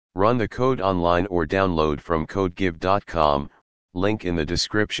Run the code online or download from codegive.com, link in the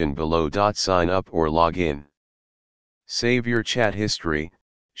description below. Sign up or log in. Save your chat history,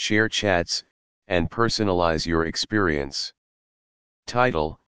 share chats, and personalize your experience.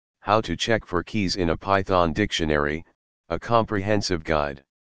 Title: How to check for keys in a Python dictionary, a comprehensive guide.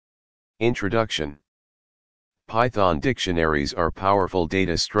 Introduction. Python dictionaries are powerful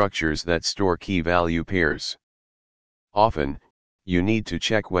data structures that store key-value pairs. Often, you need to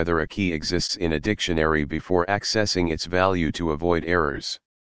check whether a key exists in a dictionary before accessing its value to avoid errors.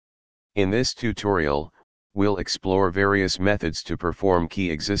 In this tutorial, we'll explore various methods to perform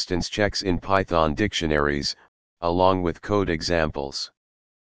key existence checks in Python dictionaries, along with code examples.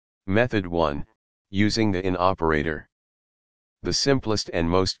 Method 1, using the in operator. The simplest and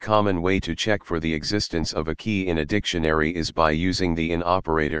most common way to check for the existence of a key in a dictionary is by using the in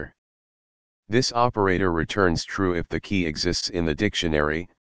operator. This operator returns true if the key exists in the dictionary,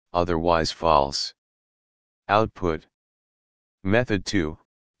 otherwise false. Output. Method 2,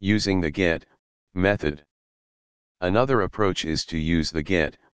 using the get method. Another approach is to use the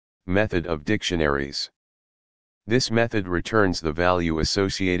get method of dictionaries. This method returns the value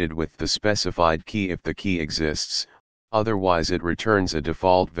associated with the specified key if the key exists, otherwise it returns a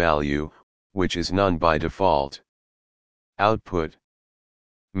default value, which is none by default. Output.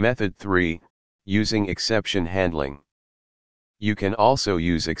 Method 3, using exception handling. You can also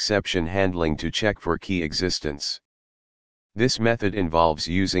use exception handling to check for key existence. This method involves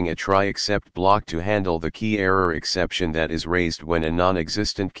using a try-except block to handle the key error exception that is raised when a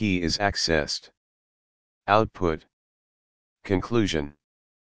non-existent key is accessed. Output. Conclusion.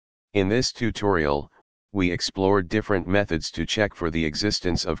 In this tutorial, we explored different methods to check for the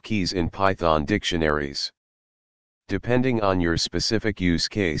existence of keys in Python dictionaries. Depending on your specific use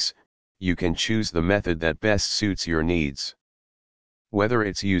case, you can choose the method that best suits your needs. Whether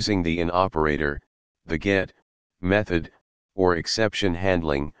it's using the in operator, the get method, or exception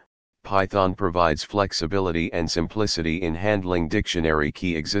handling, Python provides flexibility and simplicity in handling dictionary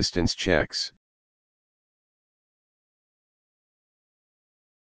key existence checks.